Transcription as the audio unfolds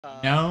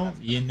No,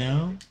 you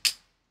know.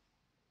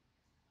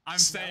 I'm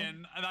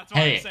saying that's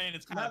why I'm saying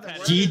it's kind of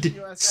petty.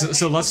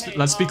 So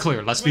let's be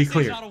clear. Let's be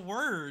clear. Not a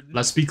word.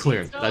 Let's be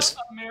clear.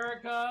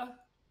 America.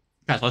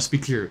 Guys, let's be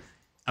clear.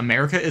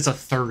 America is a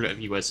third of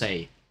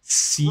USA.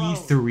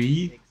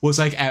 C3 was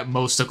like at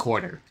most a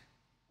quarter.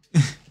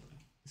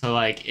 So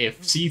like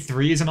if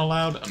C3 isn't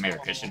allowed,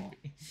 America shouldn't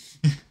be.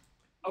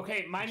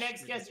 Okay, my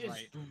next guess is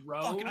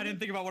drone. Fuck, I didn't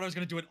think about what I was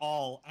gonna do at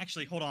all.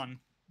 Actually, hold on.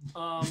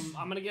 I'm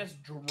gonna guess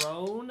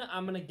drone.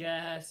 I'm gonna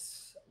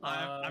guess.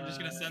 I'm just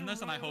gonna send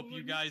this, and I hope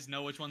you guys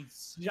know which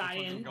ones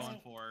I'm going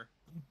for.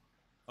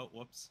 Oh,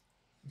 whoops.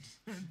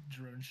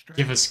 Drone strike.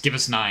 Give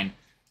us 9.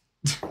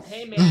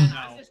 Hey man,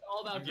 I'm just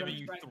all about I'm giving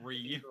you strike.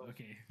 3.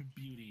 Okay,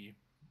 beauty.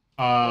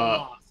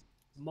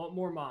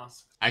 More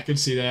mosque. I can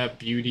see that.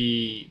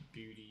 Beauty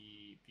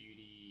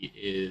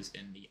is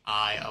in the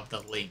eye of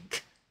the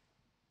link.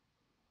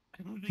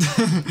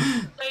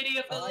 Lady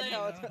of the link.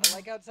 I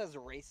like how it says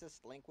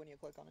racist link when you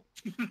click on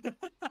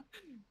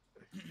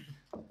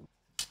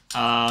it.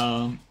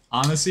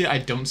 Honestly, I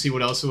don't see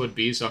what else it would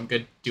be, so I'm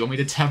good. Do you want me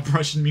to tap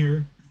brush and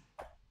mirror?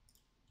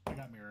 I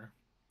got mirror.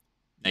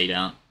 No, you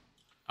don't.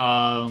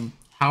 How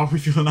are we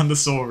feeling on the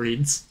soul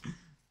reads?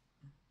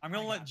 I'm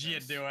gonna let Gia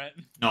do it.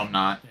 No, I'm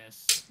not.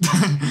 This.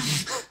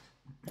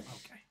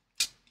 Okay.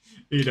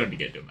 You don't need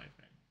to do it, my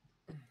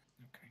friend.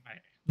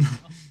 Okay.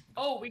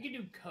 Oh, we can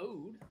do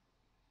code.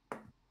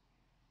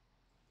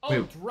 Oh,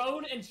 Wait.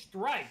 drone and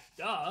strike,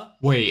 duh.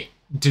 Wait,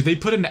 did they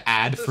put an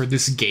ad for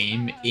this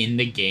game in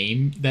the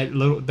game?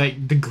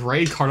 The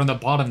gray card on the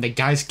bottom, the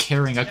guy's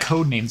carrying a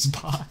Codenames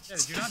box. Yeah,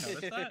 did you not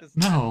notice that?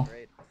 No.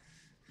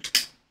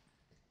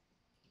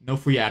 No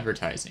free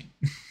advertising.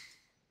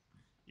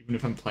 Even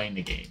if I'm playing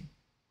the game.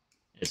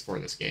 It's for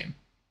this game.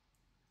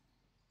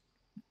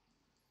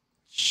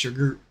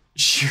 Sugar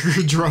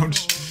drone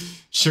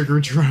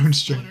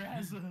strike.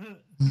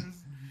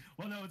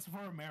 Well, no, it's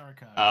for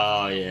America.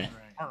 Oh, yeah.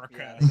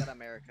 Yeah, they got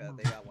America.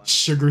 They got one.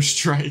 Sugar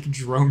strike,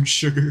 drone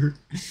sugar.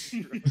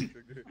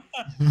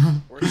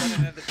 We're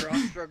sending in the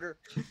drone sugar.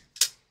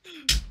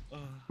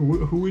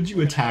 Who would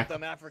you attack?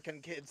 Them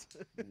African kids.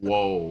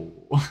 Whoa.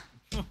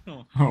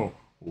 Oh.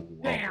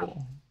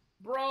 Whoa.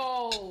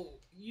 Bro,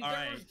 you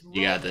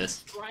got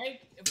this.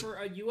 Strike for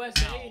a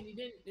USA and you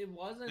didn't. It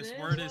wasn't. This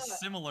word is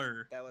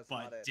similar,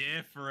 but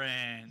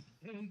different.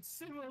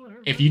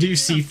 Similar. If you do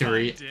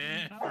C3,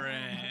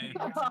 different.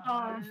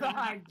 Oh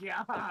my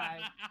god.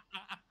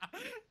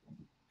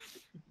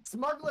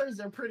 Smugglers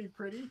are pretty.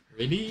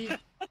 Really?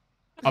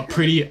 A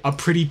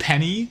pretty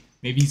penny?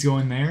 Maybe he's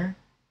going there.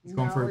 He's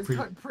going for a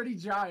pretty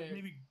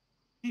giant.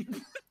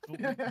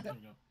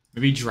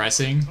 Maybe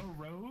dressing. A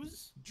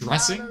rose?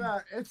 Dressing?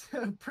 No, it's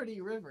a pretty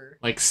river.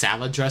 Like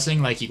salad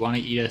dressing? Like you want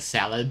to eat a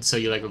salad so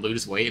you like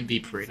lose weight and be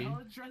pretty?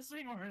 Salad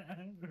dressing or...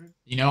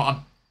 You know,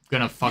 I'm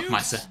gonna fuck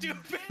myself.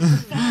 Stupid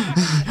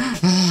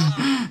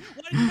Why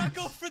did you not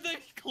go for the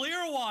clear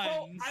ones?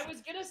 Well, I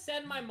was gonna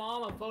send my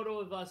mom a photo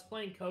of us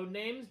playing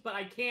Codenames, but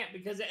I can't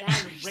because it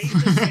has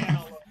racist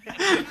channel.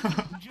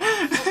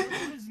 Just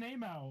his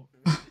name out.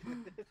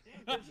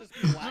 She'll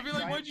be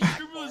like, why'd you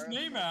scribble his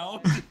name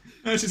out?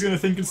 She's gonna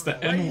think it's the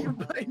Why are you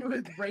N-word. playing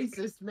with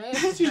racist man?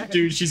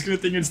 Dude, she's gonna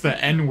think it's the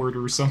N-word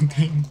or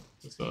something.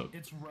 What's up?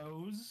 It's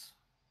Rose.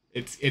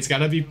 It's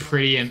gotta be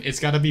pretty and it's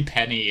gotta be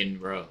Penny and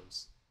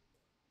Rose.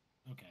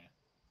 Okay.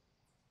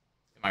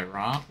 Am I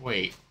wrong?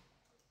 Wait.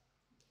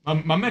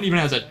 My man even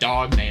has a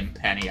dog named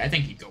Penny. I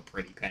think he'd go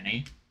pretty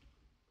Penny.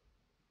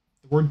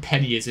 The word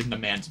penny is in the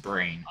man's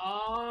brain. Yeah.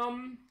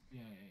 I'm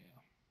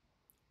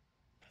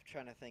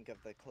trying to think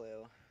of the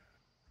clue.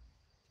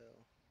 So.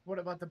 What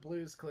about the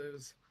Blues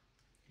Clues?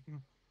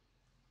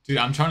 Dude,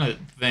 I'm trying to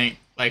think.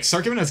 Like,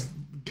 start giving us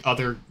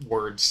other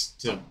words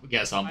to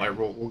guess on. Like,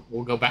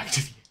 we'll go back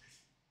to the.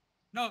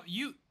 No,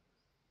 you.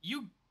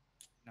 Never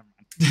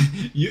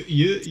mind.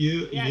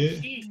 Yeah,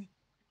 cheat.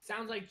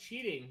 Sounds like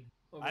cheating.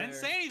 I didn't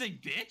say anything,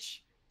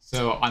 bitch.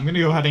 So I'm gonna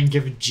go ahead and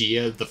give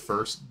Gia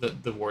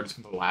the words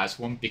from the last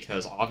one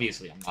because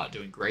obviously I'm not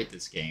doing great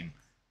this game.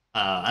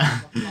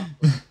 Alright,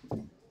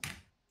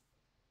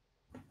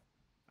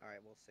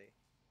 we'll see.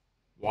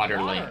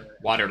 Waterlink.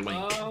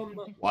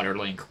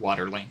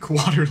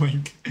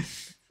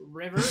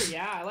 River,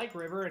 yeah, I like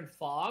river and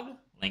fog.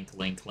 Link.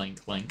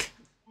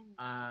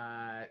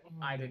 I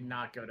did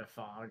not go to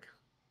fog.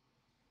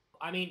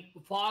 I mean,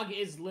 fog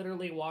is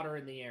literally water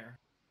in the air.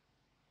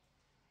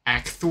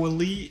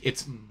 Actually,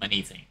 it's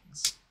many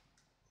things.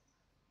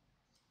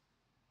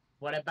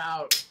 What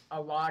about a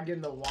log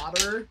in the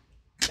water?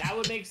 That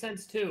would make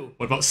sense too.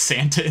 What about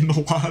Santa in the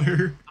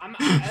water?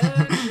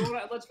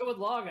 Let's go with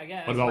log, I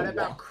guess. What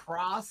about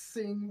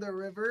crossing the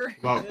river?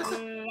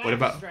 What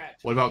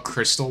about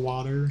crystal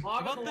water?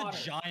 What about the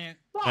giant?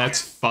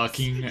 Let's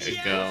fucking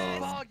go.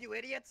 Fog, you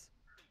idiots!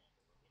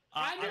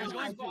 I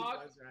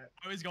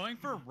was going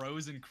for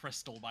rose and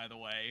crystal, by the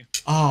way.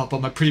 Oh, but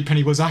my pretty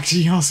penny was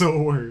actually also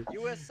a word.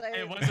 USA.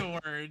 It was a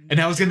word. And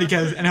I was gonna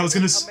guess.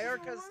 America's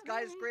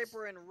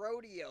skyscraper and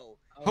rodeo.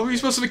 How are you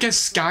supposed to make a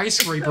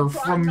skyscraper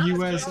from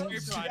US? I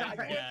went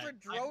for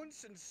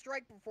drones and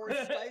strike before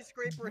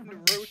skyscraper and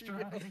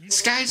rodeo.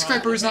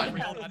 Skyscraper is not.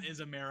 That is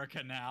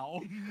America now.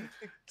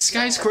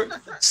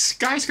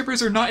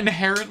 Skyscrapers are not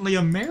inherently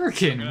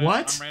American.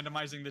 What? I'm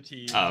randomizing the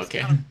team. Oh,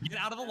 okay. Get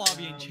out of the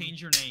lobby and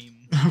change your name.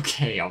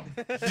 Okay.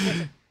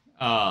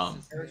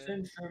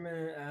 Person,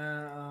 Sherman,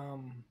 I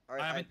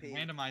haven't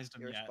randomized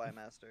them Your yet. spy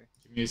master.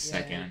 Give me a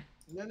second.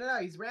 No,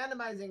 he's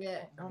randomizing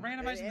it. We're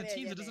randomizing the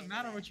teams. It doesn't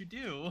matter what you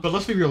do. But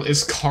let's be real.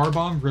 Is Car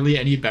Bomb really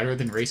any better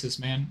than Racist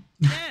Man?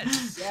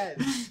 Yes.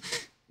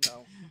 Yes.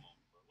 No.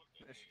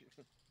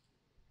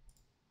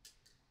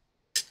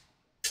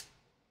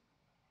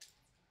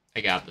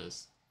 I got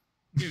this.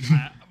 Dude,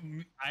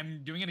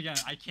 I'm doing it again.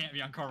 I can't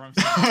be on Carbon.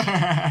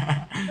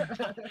 God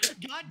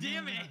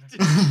damn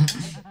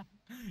it!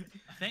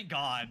 Thank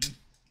God.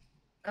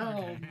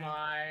 Oh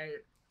my.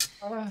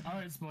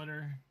 Alright,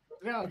 Splitter.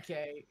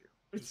 Okay.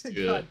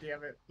 do God it.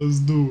 damn it. Let's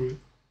do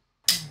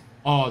it.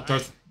 Oh,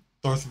 Darth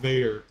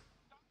Vader.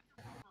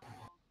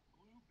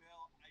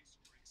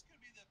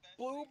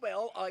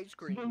 Bluebell ice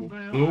cream.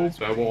 Blue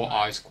Bevel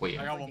Ice Queen.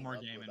 I got one more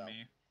game in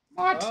me.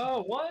 What?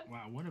 Oh, what?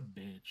 Wow, what a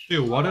bitch.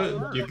 Dude, what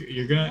Oh, a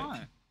you're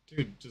gonna.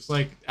 Dude, just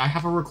like I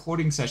have a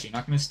recording session. You're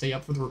not gonna stay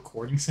up for the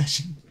recording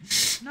session.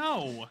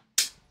 No.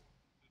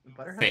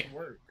 Butter Fake. has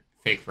work.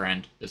 Fake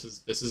friend. This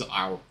is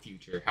our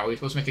future. How are we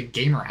supposed to make a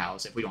gamer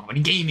house if we don't have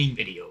any gaming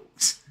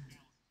videos?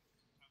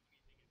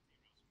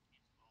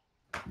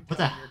 What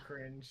the? You're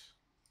cringe.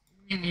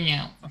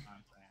 Meow.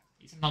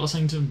 He's not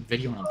listening to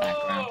video in the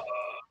background.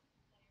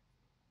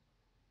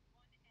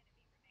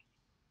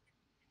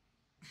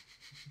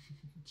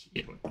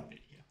 Gee, what the video.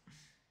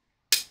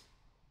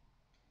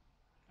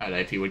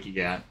 Alright, IP, what you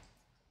got?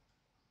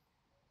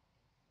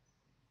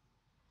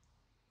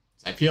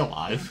 Is IP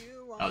alive?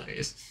 Oh, there he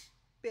is.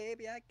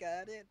 Baby, I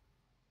got it.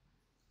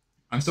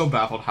 I'm still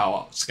baffled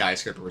how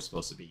Skyscraper was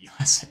supposed to be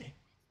USA.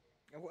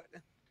 What?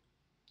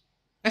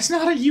 That's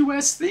not a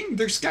US thing.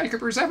 There's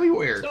skyscrapers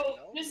everywhere. So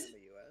No, this in the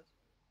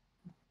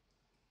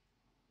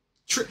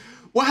US.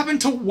 What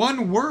happened to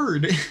one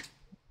word?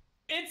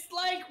 it's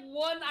like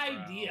one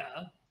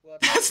idea. What?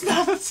 That's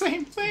not the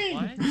same thing.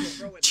 What?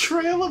 Bro, it's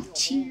Trail a of whole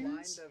Tears.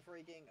 line to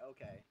freaking.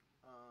 Okay.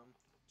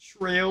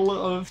 Trail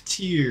of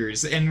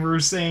Tears, and we're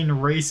saying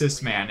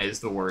Racist Man is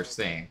the worst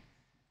thing.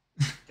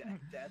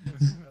 Death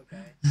is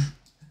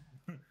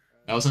okay.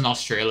 That was in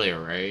Australia,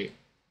 right?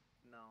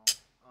 No. Let's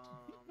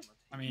see.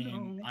 I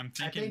mean, No. I'm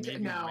I thinking think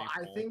maybe no. I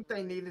rifle. think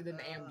they needed an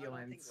I think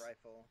ambulance.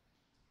 rifle.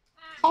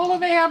 Call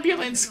an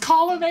ambulance!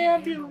 Call an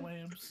ambulance!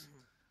 Lamps.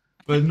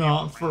 But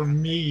not for I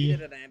me.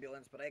 needed an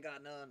ambulance, but I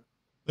got none.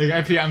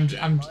 Like IP,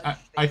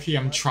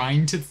 I'm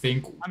trying to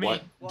think I mean,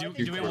 what. Well, I do,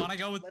 think do we we're- want to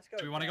go with? Let's go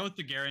Do we want to go death. with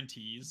the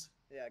guarantees?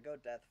 Yeah, go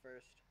death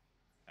first.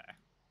 Okay.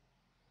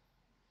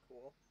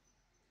 Cool.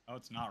 Oh,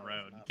 it's not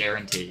road.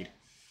 Guaranteed.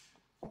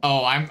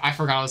 Oh, I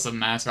forgot I was a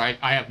master.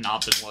 I have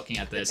not been looking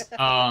at this.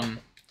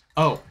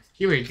 Oh,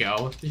 here we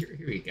go. Here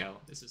we go.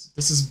 This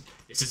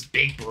is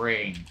big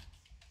brain.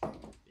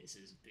 This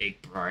is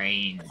big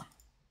brain.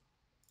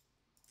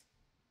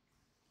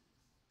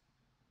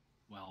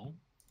 Well,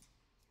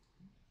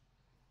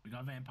 we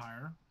got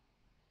vampire.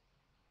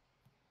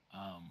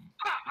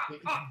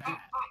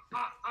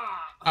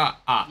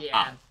 Bat.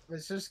 Yeah.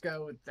 Let's just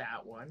go with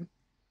that one.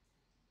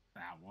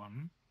 That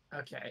one.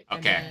 Okay.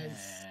 Okay. And then,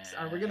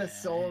 are we gonna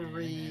soul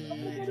read?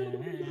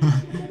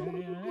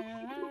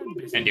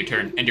 End your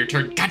turn. End your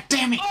turn. God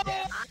damn it!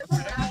 I was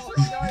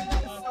actually going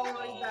to soul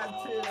read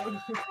that too.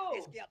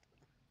 Biscuit.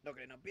 No,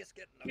 okay, no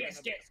biscuit. No, okay, no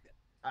Biscuit. biscuit.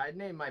 I'd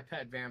name my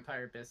pet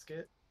Vampire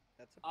Biscuit.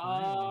 That's a Um,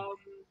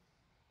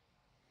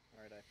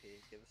 Alright,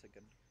 IP. Give us a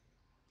good.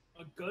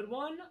 a good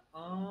one.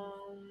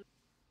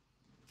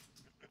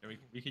 Yeah,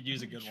 we could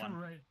use a good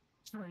one.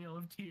 Trail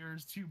of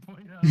Tears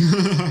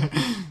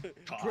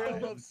 2.0.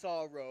 Trail of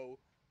sorrow.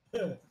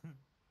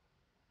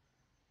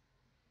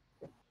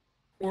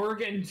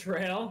 Oregon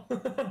Trail.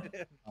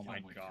 Oh my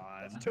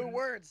god. That's 2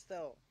 words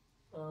though.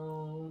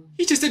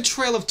 He just did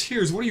Trail of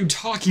Tears. What are you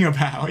talking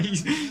about?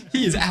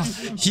 He is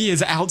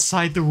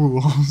outside the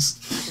rules.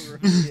 It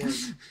really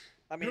is.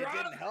 I mean, it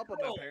didn't help him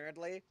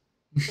apparently.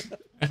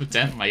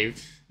 Evidently,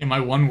 in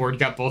my one word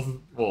got both.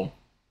 Well,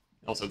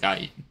 also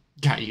got you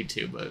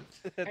too, but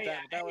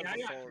that was I a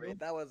got soul you. read.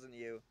 That wasn't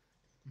you.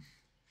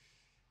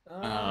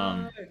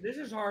 This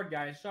is hard,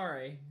 guys.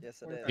 Sorry.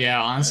 Yes, it is.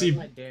 yeah, honestly,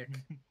 My dick.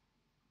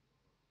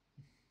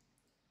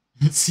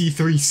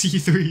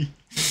 C3.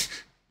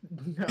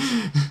 No.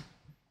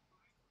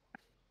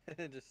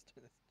 Just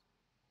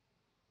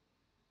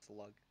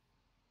slug.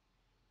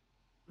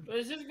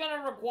 This is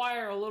gonna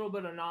require a little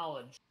bit of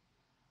knowledge.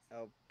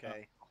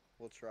 Okay,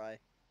 we'll try.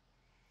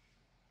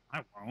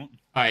 I won't.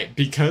 Alright,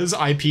 because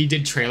IP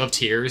did Trail of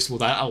Tears, will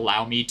that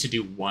allow me to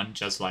do one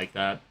just like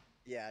that?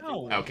 Yeah, do No.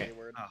 one Okay.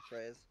 word Ugh.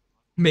 phrase.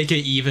 Make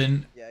it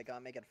even. Yeah, I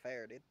gotta make it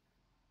fair, dude.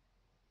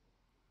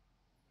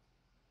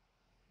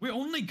 We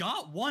only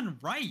got one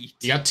right.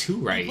 You got 2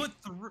 right. We put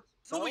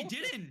no, we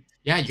didn't.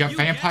 Yeah, you got You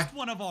Vampire. guessed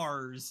one of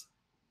ours.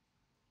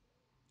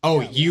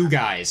 Oh, Yeah, you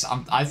guys.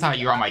 I thought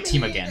you were on my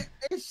team again.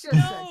 It's just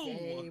No! a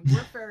game.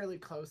 We're fairly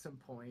close in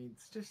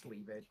points. Just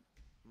leave it.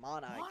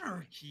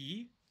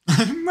 Monarchy.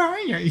 Monarchy?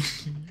 Mario.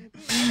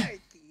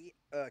 Monarchy.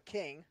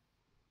 King.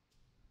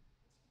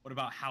 What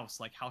about house?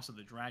 Like House of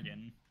the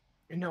Dragon?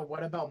 No,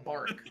 what about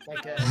bark?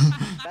 Like a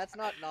That's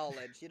not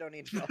knowledge. You don't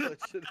need knowledge.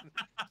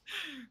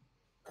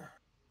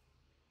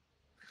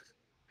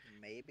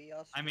 Maybe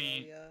Australia. I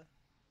mean,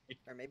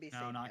 or maybe no,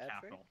 St. not Patrick.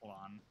 capital. Hold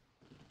on.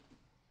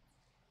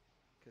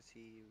 Because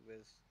he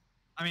was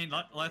I mean,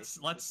 let's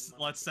Relations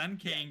with send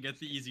monarchy. King get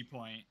the easy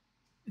point.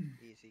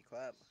 easy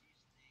clap.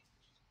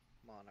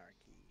 Monarchy.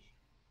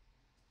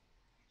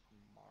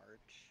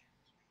 March.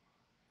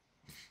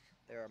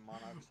 There are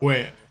monarchs. all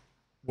Wait. over.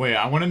 Wait,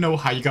 I want to know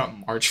how you got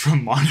March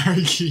from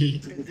Monarchy.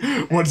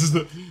 What is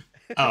the...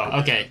 Oh,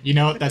 okay. You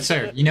know what? That's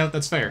fair. You know what?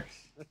 That's fair.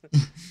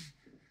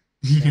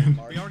 There are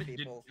March We already did.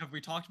 people. Have we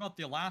talked about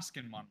the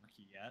Alaskan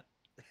monarchy yet?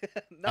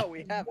 No,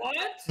 we haven't. What?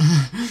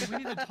 We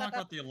need to talk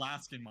about the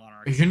Alaskan Are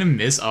monarchy. you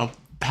gonna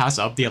pass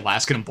up the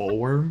Alaskan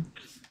bullworm?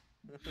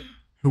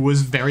 Who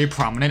was very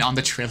prominent on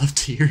the Trail of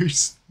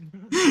Tears?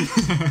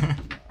 Gosh.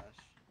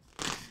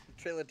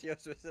 Trail of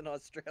Tears was in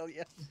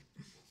Australia.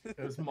 it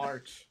was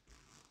March.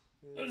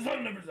 I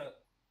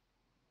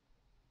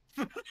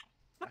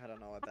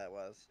don't know what that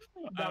was.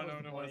 I don't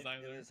know what it was It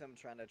either. was him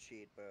trying to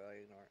cheat, but I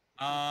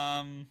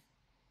ignore it.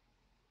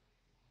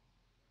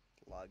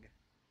 Slug.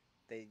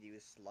 They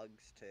used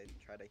slugs to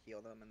try to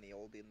heal them in the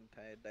olden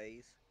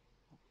days.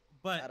 I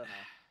But don't know.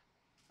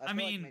 I feel like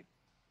mean,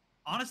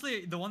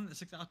 honestly, the one that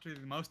sticks out to me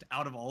the most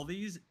out of all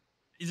these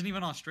isn't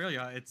even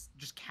Australia. It's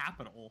just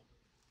capital.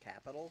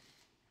 capital.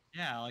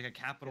 Yeah, like a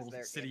capital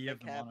there city in the of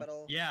the monarchy.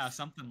 capital? Yeah,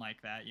 something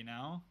like that. You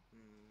know. Hmm.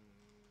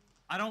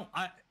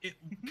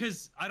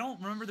 Because I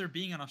don't remember there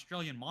being an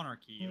Australian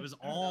monarchy. It was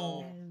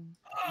all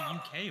the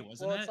UK,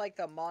 wasn't Well, it? it's like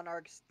the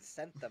monarchs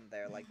sent them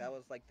there. Like that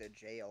was like the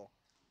jail.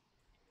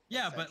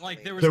 Yeah, but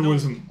like there was There no,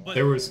 was but,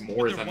 there was but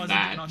more there than wasn't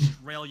that. an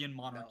Australian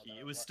monarchy. no,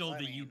 It was well, still I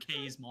the mean,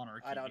 UK's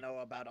monarchy. I don't know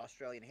about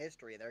Australian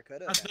history. There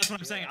could have. That's what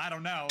I'm saying. I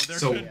don't know. There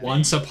So could be,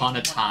 once but upon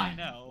a from what I time,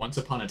 know-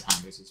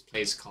 there's this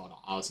place called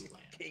Aussie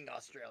King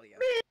Australia.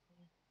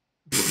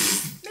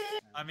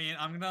 I mean,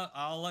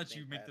 I'll let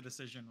you Think make the that-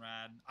 decision,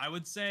 Rad. I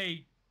would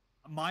say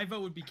my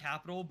vote would be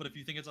capital, but if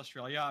you think it's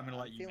Australia, I'm gonna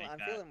let you make I'm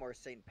that. feeling more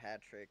St.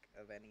 Patrick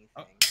of anything.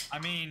 I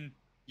mean,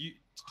 you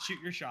shoot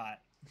your shot.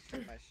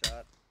 My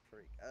shot.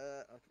 Freak.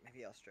 Okay,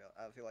 maybe Australia.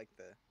 I feel like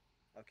the.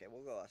 Okay,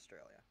 we'll go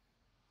Australia.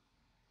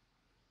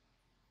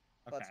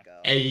 Okay. Let's go.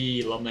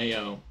 Hey,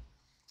 LaMayo.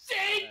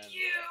 Thank And-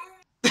 you!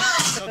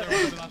 So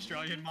there was an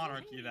Australian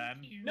monarchy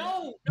then.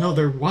 No! No,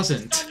 there The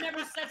wasn't. sun never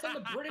sets on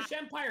the British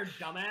Empire,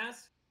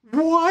 dumbass!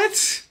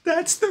 What?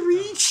 That's the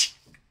reach.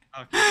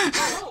 Okay.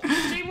 No,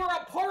 they were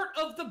a part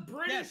of the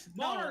British Yes,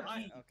 no,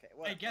 monarchy! Okay,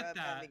 well, I get I'm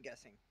that.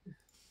 guessing.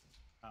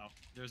 Oh,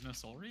 there's no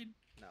soul read.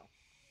 No.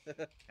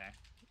 Okay.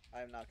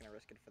 I'm not gonna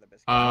risk it for the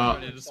biscuit. Uh, I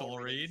Soul did a soul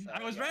read. so,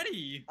 I was yeah.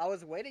 ready. I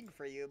was waiting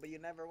for you, but you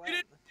never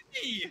went.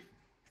 Hey,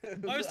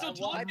 I was still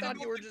Well, I talking thought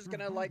you about were the- just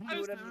gonna like I do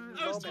was, it in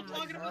the I was still moment,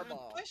 like talking about the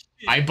Harbaugh. question.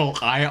 I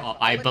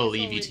What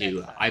believe you is all we too.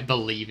 next I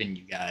believe in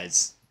you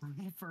guys.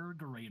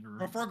 Refrigerator.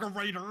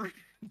 Refrigerator.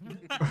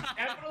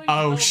 Definitely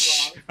Oh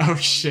spelled wrong. oh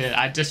shit!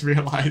 I just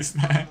realized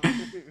that.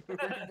 we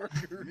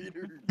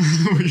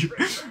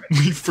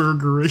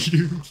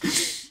refrigerator.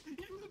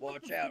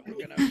 Watch out, we're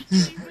gonna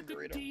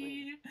refrigerate a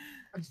room.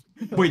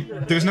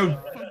 Wait, there's no.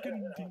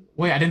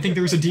 Wait, I didn't think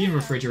there was a D in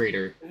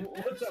refrigerator.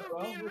 What's up,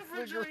 bro?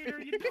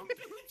 Refrigerator, you dumb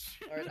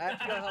bitch. Alright, I have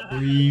to go help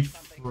you with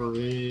something.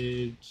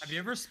 Refridge. Have you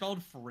ever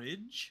spelled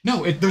fridge?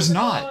 No, there's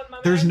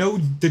not. There's no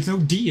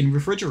D in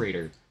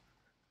refrigerator.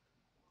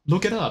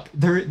 Look it up.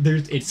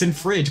 It's in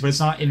fridge, but it's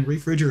not in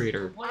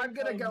refrigerator. I'm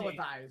gonna go with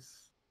eyes.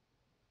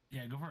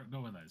 Yeah, go for it.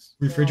 Go with us.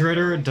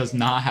 Refrigerator does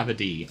not have a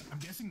D. I'm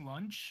guessing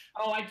lunch.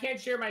 Oh, I can't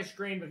share my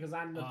screen because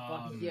I'm the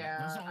fucking... Yeah,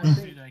 That's the I only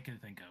think- food I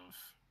could think of.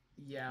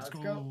 Yeah, Let's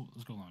let's go. go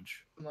Let's go lunch.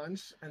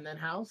 lunch and then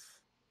house.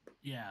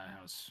 Yeah,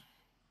 house.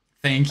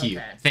 Thank you.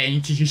 Okay.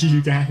 Thank you,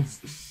 you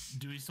guys.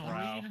 Do we soul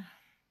Wow. read?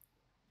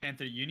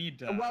 Panther, you need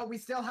to. Well, we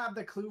still have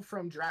the clue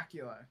from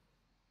Dracula.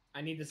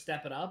 I need to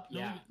step it up? No,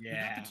 Yeah. we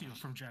Yeah. got the two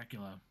from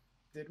Dracula.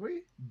 Did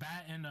we?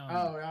 Bat and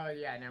Oh,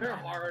 yeah, never They're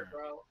mind. hard,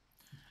 bro.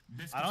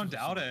 Biscuits I don't was a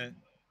doubt soul it.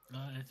 read.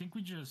 I think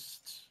we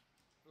just.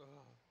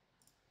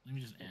 Let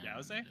me just end. Yeah, I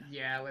would say.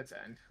 Yeah, let's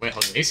end. Wait,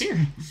 Jose's here?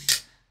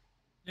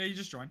 Yeah, you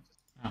just joined.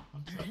 Oh,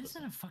 There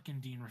isn't a fucking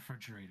D in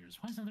refrigerators.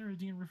 Why isn't there a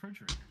D in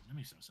refrigerators? That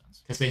makes no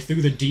sense. because they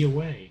threw the D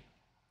away.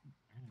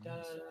 Dun,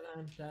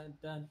 dun,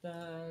 dun,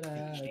 dun,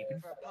 dun,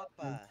 For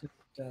Papa.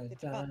 dun,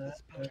 It's dun,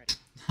 Papa's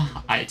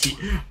party.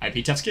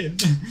 IP tough skin.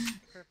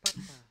 For Papa.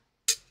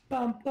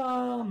 Bum,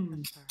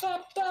 bum.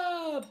 Ba,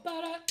 ba,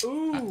 ba, da.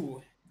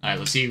 Ooh. Alright,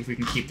 let's see if we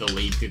can keep the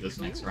lead through this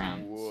next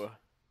round. Ooh.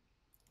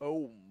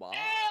 Oh my.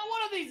 Eh,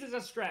 one of these is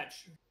a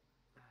stretch.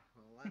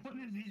 Well, that's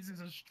One of these is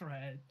a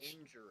stretch.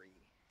 injury.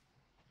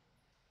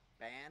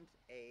 Band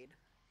aid.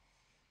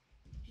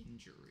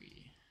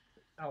 Injury.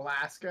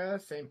 Alaska,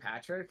 St.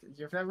 Patrick.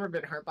 You've never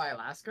been hurt by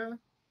Alaska?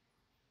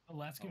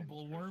 Alaskan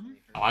bullworm.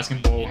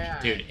 Alaskan bull, Yeah.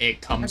 dude, it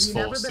Have comes you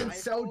full never been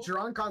circle. so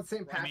drunk on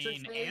St. I Patrick's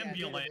mean, Day and get an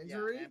ambulance.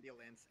 injury?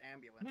 Ambulance.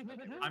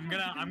 Okay,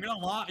 I'm gonna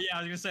lock. Yeah,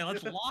 I was gonna say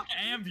let's lock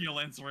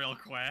ambulance real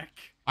quick.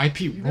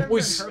 IP, You've what never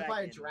was been hurt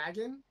by a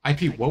dragon?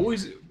 IP?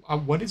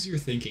 What is your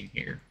thinking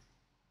here?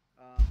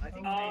 I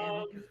think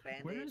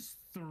Band-Aid. Where's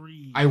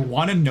 3? I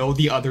want to know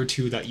the other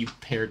two that you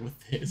paired with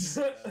this,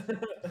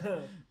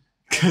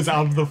 because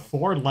out of the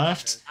 4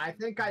 left, I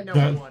think I know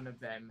That- one of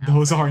them.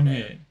 those outside aren't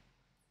there. it.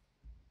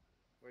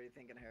 What are you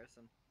thinking,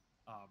 Harrison?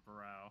 Oh,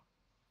 bro.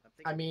 I'm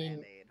thinking mean,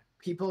 Band-Aid.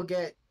 People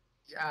get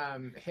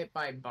hit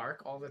by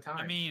bark all the time.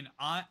 I mean,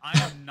 I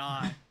am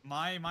not.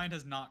 My mind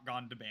has not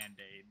gone to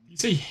Band-Aid. You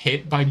say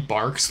hit by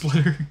bark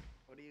splitter?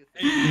 What do you It,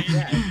 think?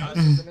 Yeah, it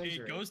causes an it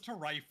injury. goes to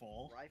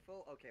rifle.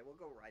 Rifle? Okay, we'll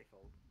go rifle.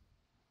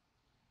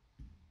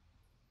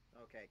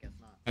 Okay, guess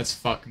not. Let's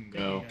fucking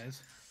go.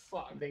 Guys.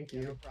 Fuck, thank No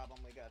you. problem,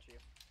 we got you.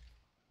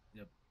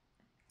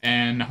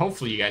 And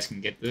hopefully you guys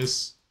can get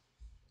this.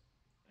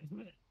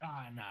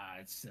 Nah,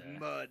 it's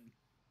Mud.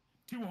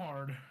 too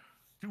hard.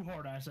 Too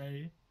hard, I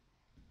say.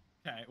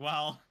 Okay,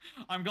 well,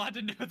 I'm glad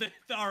to know that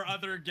our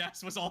other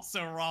guess was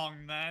also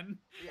wrong then.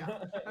 Yeah.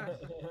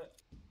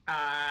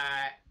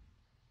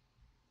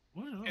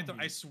 What is Anthony,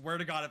 I all swear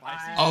to God, if I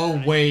see Oh,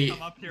 that, wait,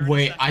 come up here in a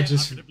wait, second, I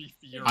just- I'm gonna be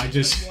I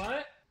just-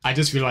 What? I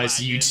just realized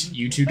you Dragon.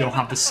 you two don't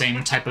have the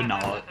same type of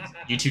knowledge.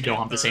 You two don't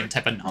have the same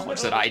type of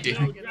knowledge that I do.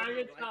 No,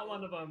 Dragon's not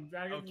one of them.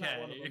 Dragon's not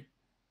one of Okay. them.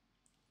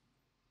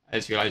 I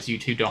just realized you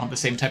two don't have the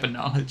same type of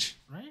knowledge.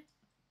 right?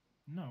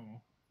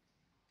 No.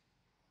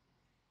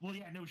 Well,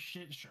 yeah, no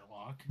shit,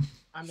 Sherlock.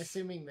 I'm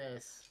assuming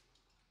this.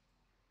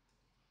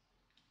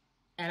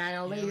 And I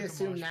only Yeah, like a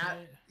assume mosh that.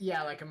 pit.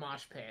 Yeah, like a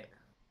mosh pit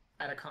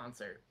at a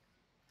concert.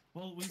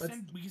 Well, we Let's-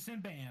 can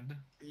send band.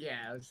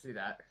 Yeah, let's do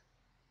that.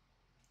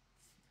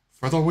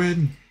 For the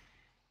win.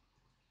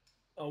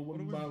 Oh, What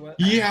do we- my what?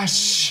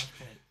 Yes!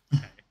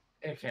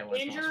 Okay, what's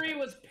Injury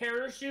was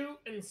parachute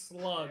and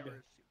slug.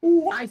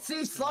 I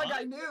see slug.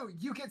 I knew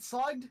you get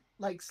slugged,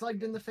 like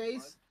slugged in the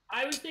face.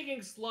 I was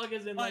thinking slug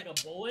is in like a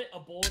bullet. A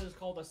bullet is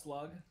called a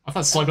slug. I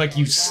thought slug like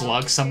you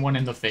slug someone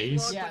in the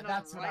face. Slug Yeah, in a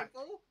that's what I-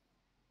 rifle?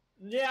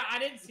 Yeah, I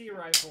didn't see a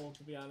rifle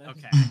to be honest.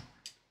 Okay.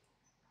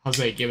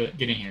 Jose, get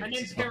in here. I This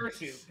meant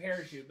is fun.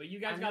 parachute. But you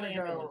guys I'm got gonna an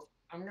ambulance. go.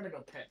 I'm gonna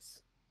go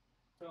piss.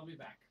 So I'll be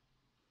back.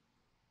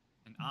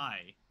 And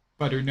I.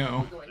 Butter, no.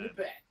 I'm going to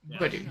bed. Yeah.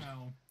 But-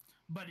 No.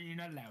 But you're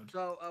not allowed.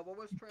 So, what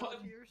was Trail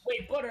of Tears?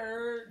 Wait,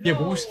 butter. Yeah,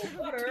 no, what was-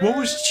 butter. What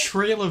was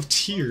Trail of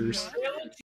Tears?